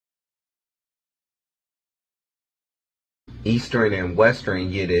Eastern and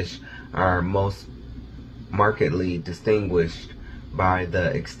Western Yiddish are most markedly distinguished by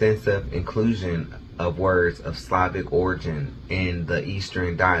the extensive inclusion of words of Slavic origin in the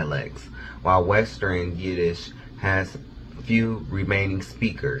Eastern dialects, while Western Yiddish has few remaining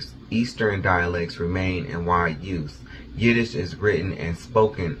speakers. Eastern dialects remain in wide use. Yiddish is written and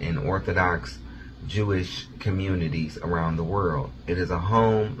spoken in Orthodox Jewish communities around the world. It is a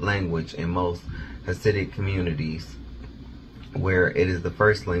home language in most Hasidic communities, where it is the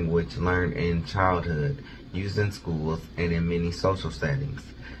first language learned in childhood, used in schools, and in many social settings.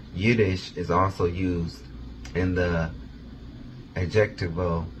 Yiddish is also used in the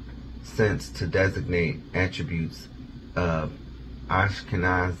adjectival sense to designate attributes of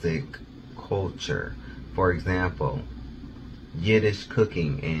Ashkenazic culture. For example, Yiddish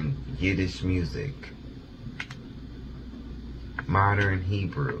cooking and Yiddish music. Modern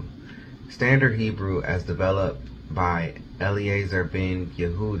Hebrew. Standard Hebrew, as developed by Eliezer ben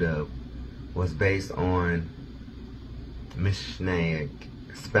Yehuda, was based on Mishnaic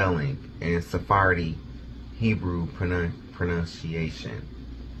spelling and Sephardi Hebrew pronunciation.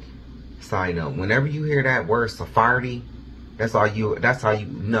 Side note: whenever you hear that word Sephardi, that's how you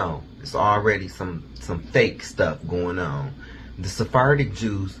know it's already some fake stuff going on. The Sephardic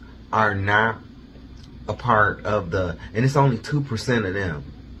Jews are not a part of and it's only 2% of them.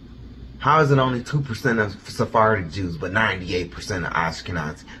 How is it only 2% of Sephardic Jews, but 98% of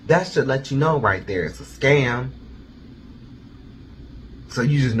Ashkenazis? That should let you know right there it's a scam. So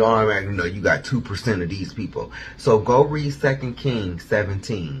you just automatically know you got 2% of these people. So go read 2 Kings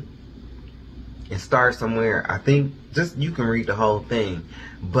 17 and start somewhere. I think just you can read the whole thing,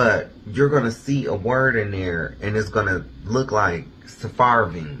 but you're going to see a word in there and it's going to look like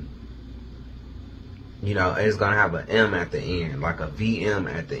Sephardim. You know, it's going to have an M at the end, like a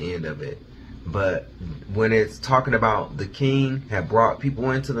VM at the end of it. But when it's talking about the king had brought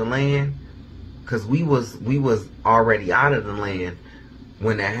people into the land, because we was already out of the land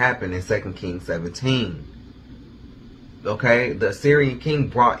when that happened in 2 Kings 17. Okay, the Assyrian king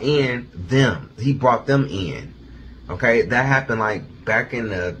brought in them. He brought them in. Okay, that happened like back in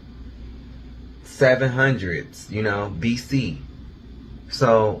the 700s, you know, BC.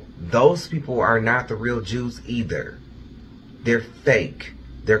 So those people are not the real Jews either. They're fake.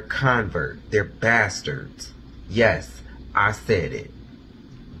 They're convert. They're bastards. Yes, I said it.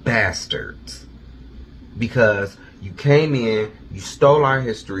 Bastards. Because you came in, you stole our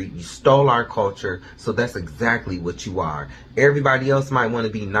history, you stole our culture, so that's exactly what you are. Everybody else might want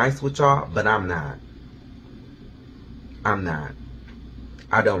to be nice with y'all, but I'm not. I'm not.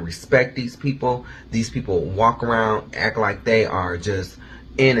 I don't respect these people. These people walk around, act like they are just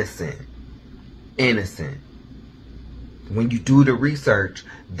innocent. Innocent. When you do the research,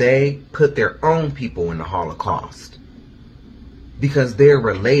 they put their own people in the Holocaust because they're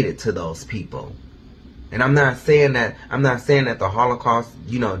related to those people. And I'm not saying that the Holocaust,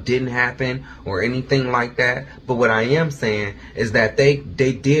 you know, didn't happen or anything like that. But what I am saying is that they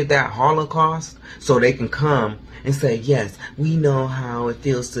did that Holocaust so they can come and say, yes, we know how it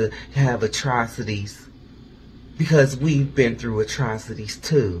feels to have atrocities because we've been through atrocities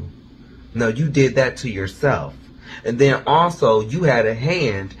too. No, you did that to yourself. And then also you had a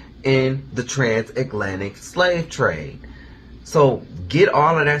hand in the transatlantic slave trade. So get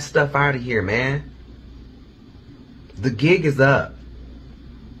all of that stuff out of here, man. The gig is up.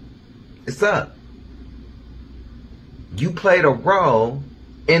 It's up. You played a role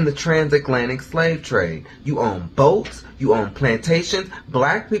in the transatlantic slave trade. You own boats. You own plantations.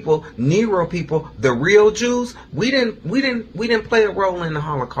 Black people, Negro people, the real Jews. We didn't play a role in the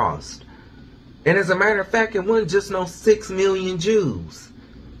Holocaust. And as a matter of fact, it wasn't just no 6 million Jews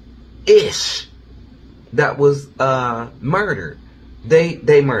ish that was murdered.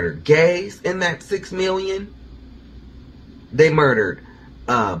 They murdered gays in that 6 million. They murdered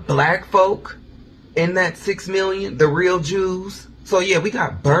black folk in that 6 million, the real Jews. So yeah, we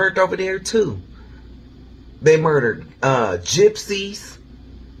got burnt over there too. They murdered gypsies,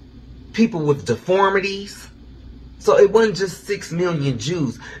 people with deformities. So it wasn't just 6 million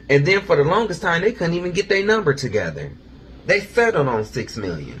Jews. And then for the longest time, they couldn't even get their number together. They settled on 6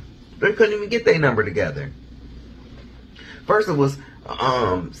 million. They couldn't even get their number together. First it was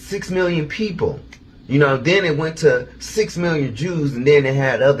 6 million people. You know, then it went to 6 million Jews, and then it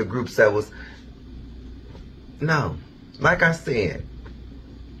had other groups that was... No. Like I said.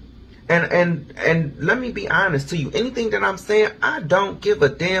 And let me be honest to you. Anything that I'm saying, I don't give a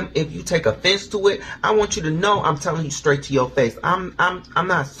damn if you take offense to it. I want you to know I'm telling you straight to your face. I'm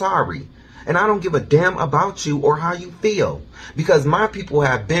not sorry. And I don't give a damn about you or how you feel. Because my people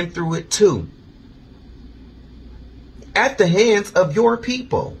have been through it too. at the hands of your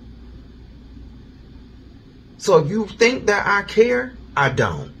people. So if you think that I care, I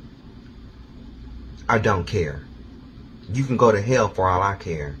don't. I don't care. You can go to hell for all I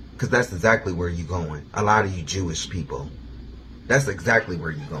care. Because that's exactly where you're going. A lot of you Jewish people. That's exactly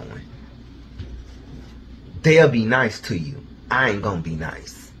where you're going. They'll be nice to you. I ain't gonna be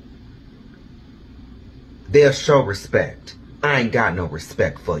nice. They'll show respect. I ain't got no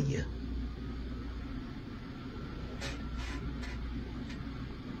respect for you.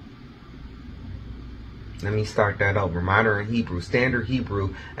 Let me start that over. Modern Hebrew, standard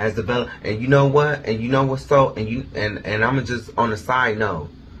Hebrew as developed. And you know what? And you know what's so? And I'm just on a side note.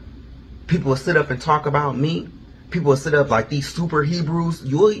 People will sit up and talk about me. People will sit up like these super Hebrews.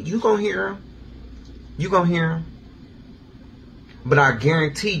 You gonna hear them. You gonna hear them. But I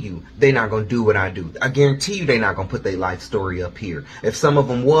guarantee you, they not gonna do what I do. I guarantee you, they not gonna put their life story up here. If some of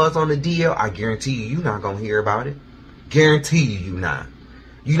them was on the DL, I guarantee you not gonna hear about it. Guarantee you not.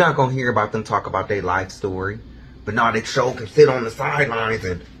 You're not going to hear about them talk about their life story. But now they show can sit on the sidelines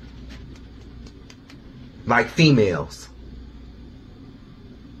and like females.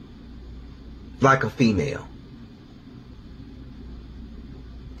 Like a female.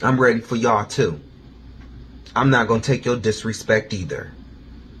 I'm ready for y'all too. I'm not going to take your disrespect either.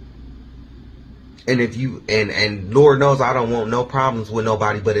 And if you, and Lord knows I don't want no problems with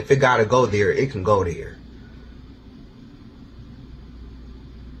nobody, but if it got to go there, it can go there.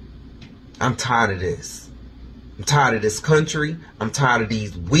 I'm tired of this. I'm tired of this country. I'm tired of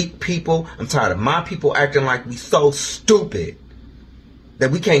these weak people. I'm tired of my people acting like we so stupid that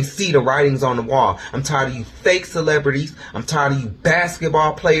we can't see the writings on the wall. I'm tired of you fake celebrities. I'm tired of you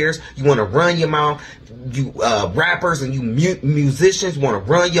basketball players. You want to run your mouth. You rappers and you musicians want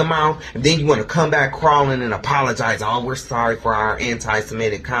to run your mouth. And then you want to come back crawling and apologize. Oh, we're sorry for our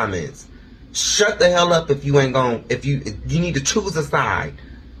anti-Semitic comments. Shut the hell up if you ain't going. If you need to choose a side.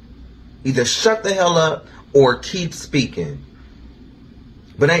 Either shut the hell up or keep speaking.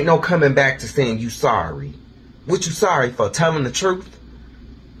 But ain't no coming back to saying you sorry. What you sorry for? Telling the truth?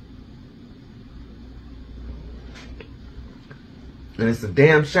 And it's a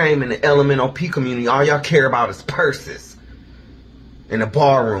damn shame in the LMNOP community. All y'all care about is purses. And the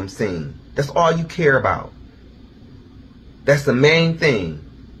ballroom scene. That's all you care about. That's the main thing.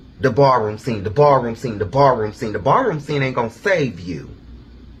 The ballroom scene, the ballroom scene, the ballroom scene. The ballroom scene ain't gonna save you.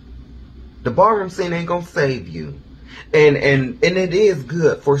 The ballroom scene ain't gonna save you. And it is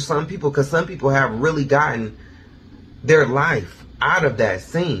good for some people, because some people have really gotten their life out of that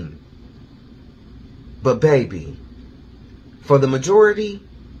scene. But baby, for the majority,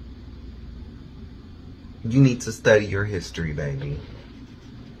 you need to study your history, baby.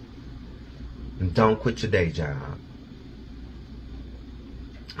 And don't quit your day job.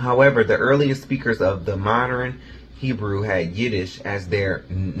 However, the earliest speakers of the modern Hebrew had Yiddish as their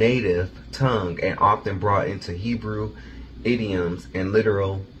native tongue and often brought into Hebrew idioms and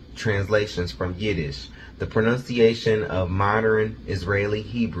literal translations from Yiddish. The pronunciation of modern Israeli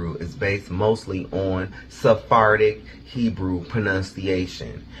Hebrew is based mostly on Sephardic Hebrew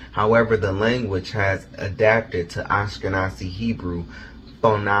pronunciation. However, the language has adapted to Ashkenazi Hebrew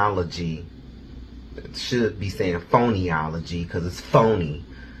phonology. It should be saying phoniology because it's phony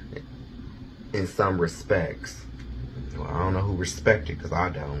in some respects. Well, I don't know who respect it because I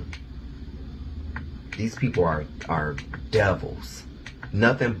don't. These people are devils.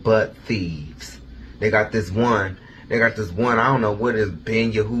 Nothing but thieves. They got this one, I don't know what is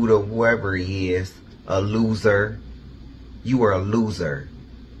Ben Yehuda, whoever he is, a loser. You are a loser.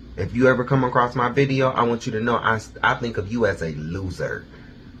 If you ever come across my video, I want you to know I think of you as a loser.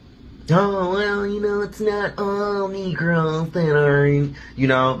 Oh, well, you know, it's not all Negroes that are, you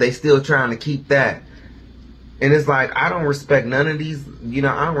know, they still trying to keep that. And it's like, I don't respect none of these, you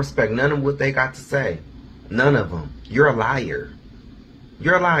know, I don't respect none of what they got to say. None of them. You're a liar.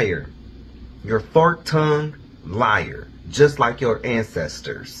 You're a liar. You're a fork-tongued liar, just like your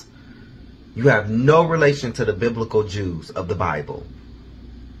ancestors. You have no relation to the biblical Jews of the Bible.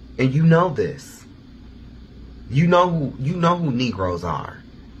 And you know this. You know who Negroes are.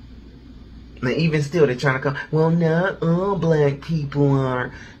 And even still, they're trying to come, well, not all black people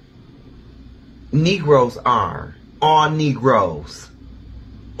are. Negroes are. All Negroes.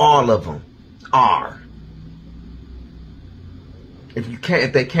 All of them are.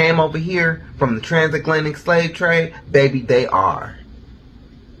 If they came over here from the transatlantic slave trade, baby, they are.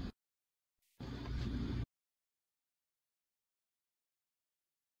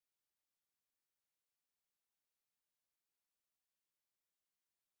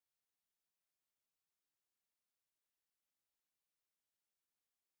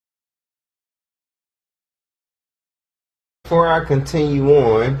 before I continue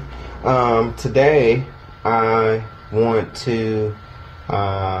on, today I want to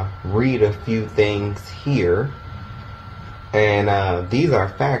read a few things here, and these are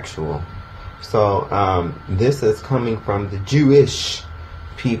factual. So this is coming from the Jewish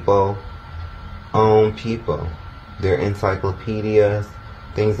people, their encyclopedias,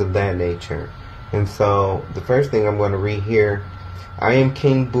 things of that nature. And so the first thing I'm going to read here: I am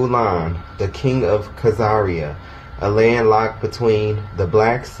King Bulan, the king of Khazaria, a land locked between the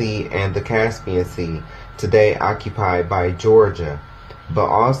Black Sea and the Caspian Sea, today occupied by Georgia, but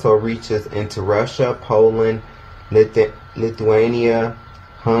also reaches into Russia, Poland, Lithuania,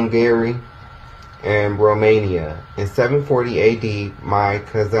 Hungary, and Romania. In 740 AD, my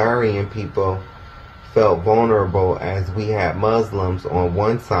Khazarian people felt vulnerable as we had Muslims on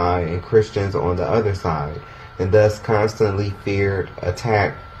one side and Christians on the other side, and thus constantly feared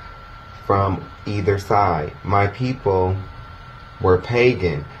attack from either side. My people were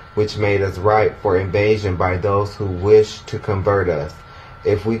pagan, which made us ripe for invasion by those who wished to convert us.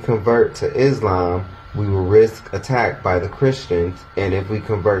 If we convert to Islam, we will risk attack by the Christians, and if we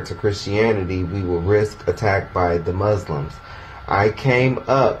convert to Christianity, we will risk attack by the Muslims. I came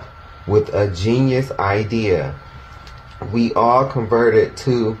up with a genius idea. We all converted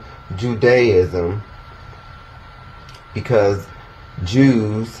to Judaism because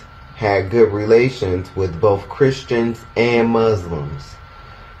Jews had good relations with both Christians and Muslims,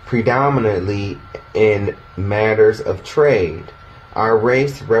 predominantly in matters of trade. Our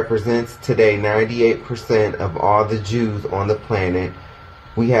race represents today 98% of all the Jews on the planet.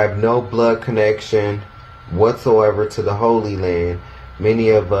 We have no blood connection whatsoever to the Holy Land. Many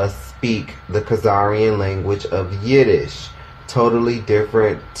of us speak the Khazarian language of Yiddish, totally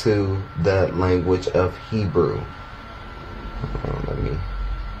different to the language of Hebrew.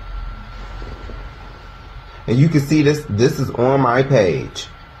 And you can see this is on my page.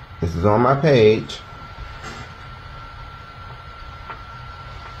 This is on my page.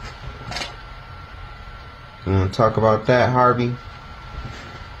 You want to talk about that, Harvey?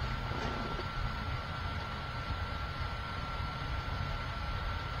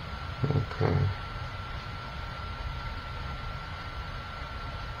 Okay.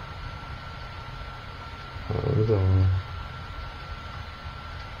 Hold on.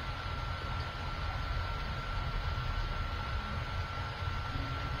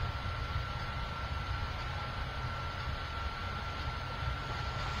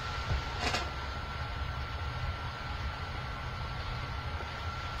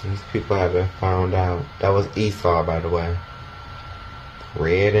 These people haven't found out. That was Esau, by the way.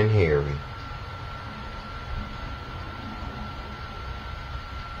 Red and hairy.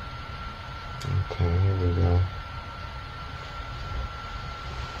 Okay, here we go.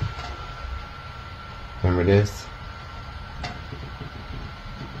 Remember this?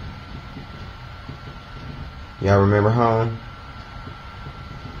 Y'all remember home?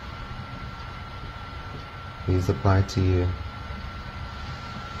 These apply to you.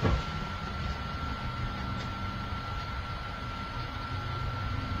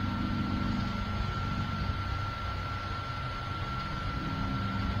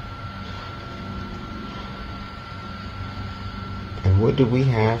 And what do we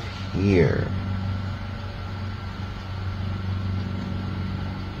have here?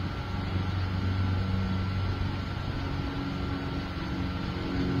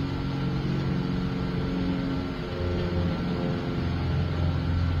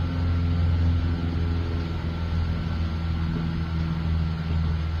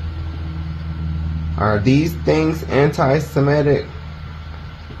 Are these things anti-Semitic?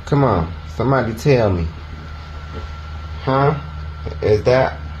 Come on, somebody tell me. Huh? Is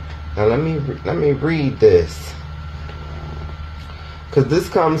that? Now let me read this, because this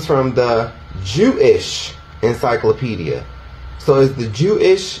comes from the Jewish encyclopedia. So is the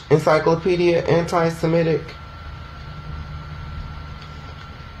Jewish encyclopedia anti-Semitic?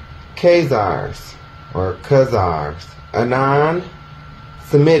 Khazars or Khazars, a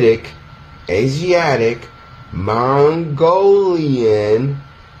non-Semitic, Asiatic, Mongolian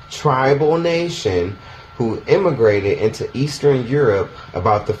tribal nation who immigrated into Eastern Europe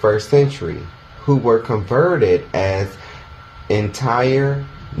about the 1st century, who were converted as entire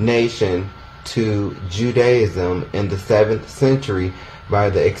nation to Judaism in the 7th century by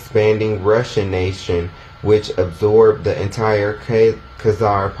the expanding Russian nation, which absorbed the entire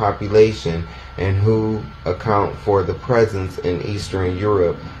Khazar population, and who account for the presence in Eastern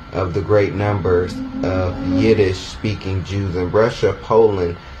Europe of the great numbers of Yiddish-speaking Jews in Russia,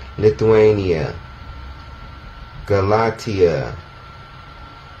 Poland, Lithuania, Galatia,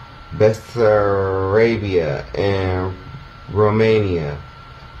 Bessarabia, and Romania,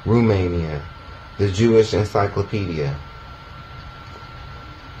 the Jewish Encyclopedia.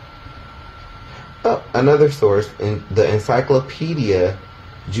 Oh, another source, in the Encyclopedia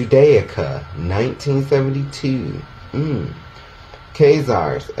Judaica, 1972.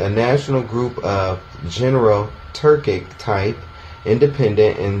 Khazars, a national group of general Turkic type,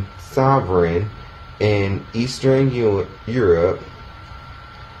 independent and sovereign in Eastern Europe.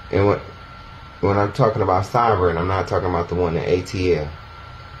 And when I'm talking about sovereign, I'm not talking about the one in ATL.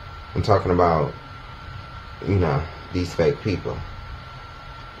 I'm talking about, these fake people.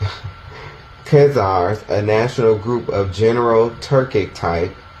 Khazars, a national group of general Turkic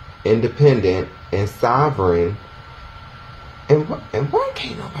type, independent and sovereign. And why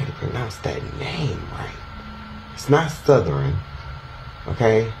can't nobody pronounce that name right? It's not Southern,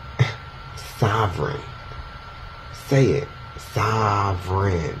 okay? Sovereign. Say it.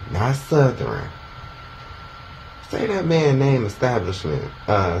 Sovereign, not Southern. Say that man's name establishment.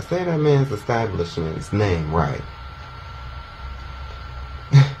 Say that man's establishment's name right.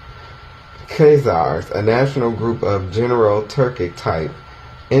 Khazars, a national group of general Turkic type,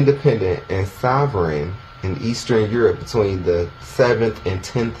 independent and sovereign in Eastern Europe between the 7th and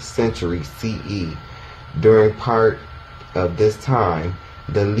 10th century CE. During part of this time,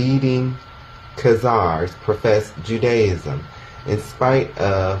 the leading Khazars professed Judaism. In spite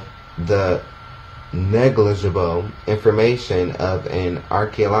of the negligible information of an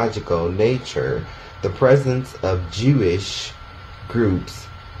archaeological nature, the presence of Jewish groups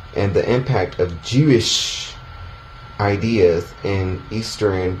and the impact of Jewish ideas in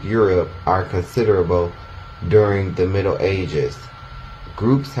Eastern Europe are considerable during the Middle Ages.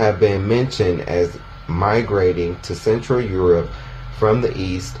 Groups have been mentioned as migrating to Central Europe from the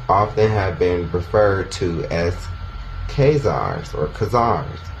East, often have been referred to as Khazars or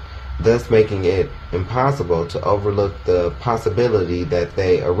Khazars, thus making it impossible to overlook the possibility that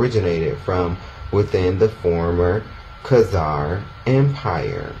they originated from within the former Khazar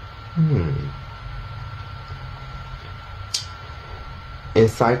Empire.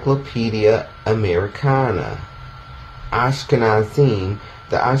 Encyclopedia Americana. Ashkenazim.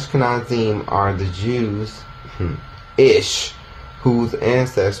 The Ashkenazim are the Jews, whose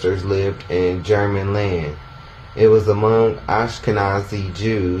ancestors lived in German land. It was among Ashkenazi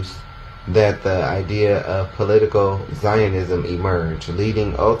Jews that the idea of political Zionism emerged,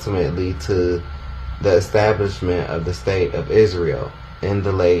 leading ultimately to the establishment of the State of Israel in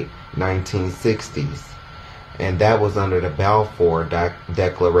the late 1960s. And that was under the Balfour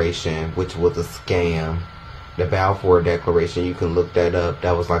Declaration, which was a scam. The Balfour Declaration, you can look that up.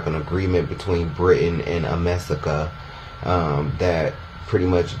 That was like an agreement between Britain and America that pretty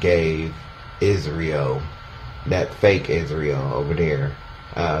much gave Israel, that fake Israel over there,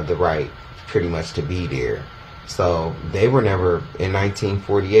 the right pretty much to be there. So they were never, in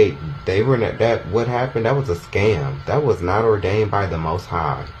 1948, they were not, that what happened, that was a scam. That was not ordained by the Most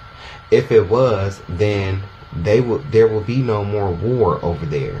High. If it was, then there will be no more war over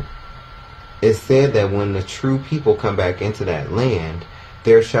there. It's said that when the true people come back into that land,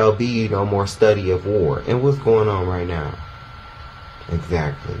 there shall be no more study of war. And what's going on right now?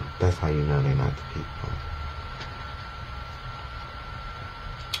 Exactly. That's how you know they're not the people.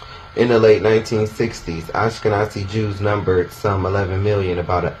 In the late 1960s, Ashkenazi Jews numbered some 11 million,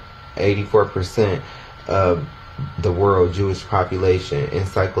 about 84% of the world Jewish population.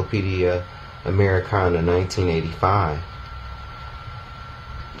 Encyclopedia Americana, 1985.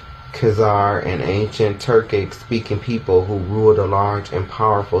 Khazar, an ancient Turkic-speaking people who ruled a large and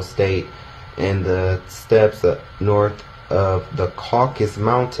powerful state in the steppes north of the Caucasus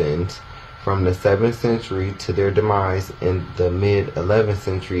Mountains from the 7th century to their demise in the mid-11th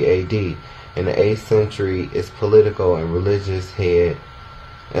century AD. In the 8th century, its political and religious head,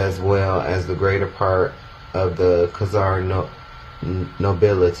 as well as the greater part of the Khazar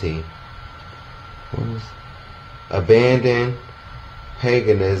nobility, abandoned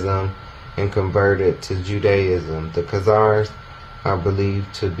paganism and converted to Judaism. The Khazars are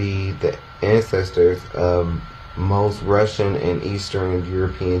believed to be the ancestors of most Russian and Eastern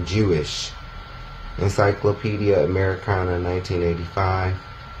European Jewish. Encyclopedia Americana, 1985.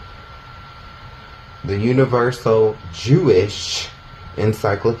 The Universal Jewish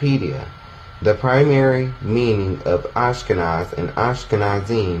Encyclopedia. The primary meaning of Ashkenaz and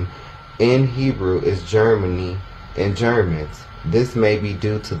Ashkenazim in Hebrew is Germany and Germans. This may be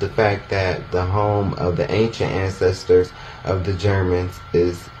due to the fact that the home of the ancient ancestors of the Germans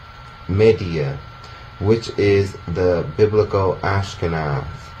is Media, which is the biblical Ashkenaz.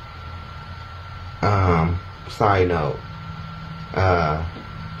 Side note,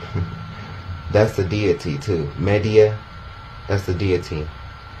 that's a deity too. Media, That's the deity.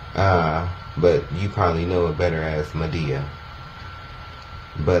 But you probably know it better as Medea.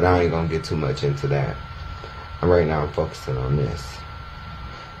 But I ain't gonna get too much into that. Right now I'm focusing on this,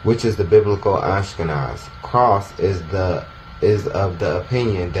 which is the biblical Ashkenaz. Cross is of the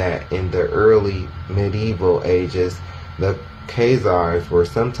opinion that in the early medieval ages, the Khazars were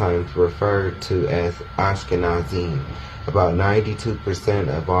sometimes referred to as Ashkenazim. About 92%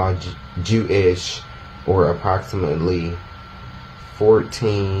 of all Jewish, or approximately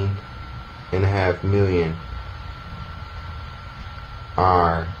 14.5 million,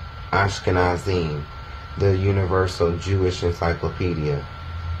 are Ashkenazim, the Universal Jewish Encyclopedia.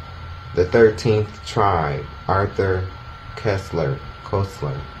 The 13th tribe, Arthur Koestler.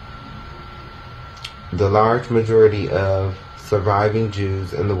 The large majority of surviving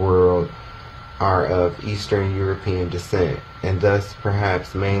Jews in the world are of Eastern European descent, and thus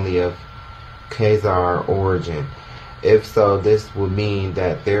perhaps mainly of Khazar origin. If so, this would mean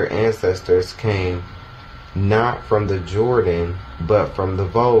that their ancestors came not from the Jordan, but from the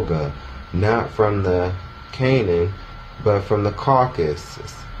Volga, not from the Canaan, but from the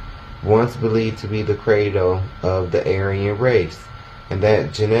Caucasus, once believed to be the cradle of the Aryan race, and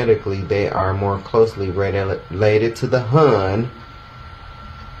that genetically they are more closely related to the Hun.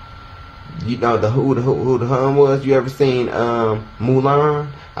 You know who the Hun was? You ever seen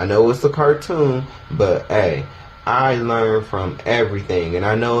Mulan? I know it's a cartoon, but hey, I learn from everything, and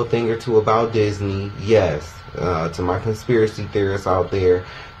I know a thing or two about Disney. Yes, to my conspiracy theorists out there,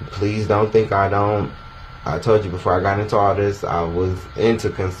 please don't think I don't. I told you before I got into all this, I was into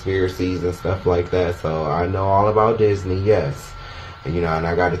conspiracies and stuff like that, so I know all about Disney, yes. You know, and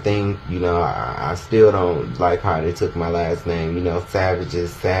I got a thing, you know, I still don't like how they took my last name, you know,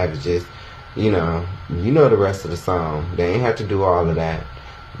 savages, you know the rest of the song. They ain't have to do all of that.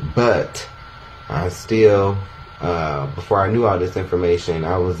 But I still, before I knew all this information,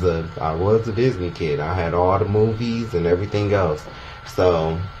 I was a Disney kid. I had all the movies and everything else.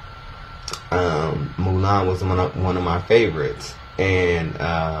 So Mulan was one of my favorites, and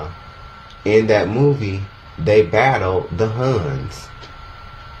in that movie they battled the Huns.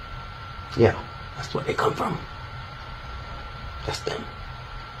 Yeah, that's where they come from. That's them.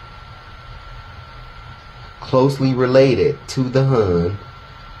 Closely related to the Hun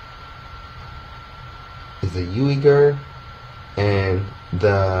is the Uyghur and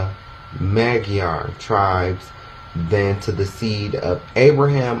the Magyar tribes, than to the seed of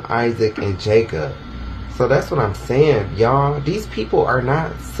Abraham, Isaac, and Jacob. So that's what I'm saying, y'all. These people are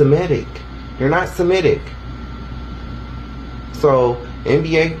not Semitic. They're not Semitic. So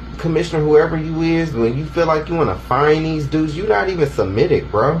NBA commissioner, whoever you is, when you feel like you want to find these dudes, you're not even Semitic,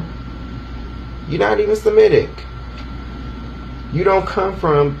 bro. You're not even Semitic. You don't come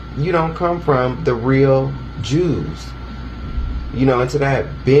from the real Jews. You know, into that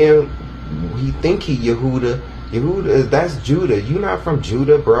Ben, he think he Yehuda. Yehuda, that's Judah. You're not from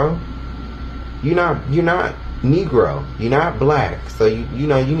Judah, bro. You're not Negro. You're not black. So you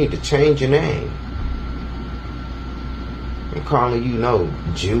know you need to change your name. I'm calling you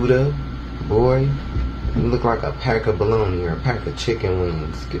Judah, boy. You look like a pack of bologna or a pack of chicken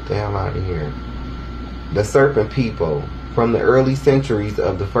wings. Get the hell out of here. The serpent people. From the early centuries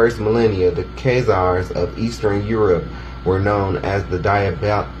of the first millennia, the Khazars of Eastern Europe were known as the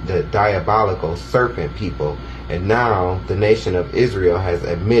diabolical serpent people. And now the nation of Israel has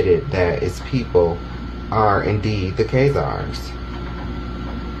admitted that its people are indeed the Khazars.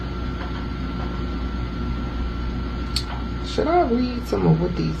 Should I read some of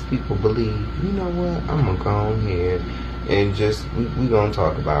what these people believe? You know what? I'm going to go ahead and just, we're going to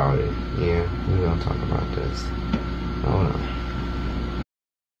talk about it. Yeah, we're going to talk about this. Hold on.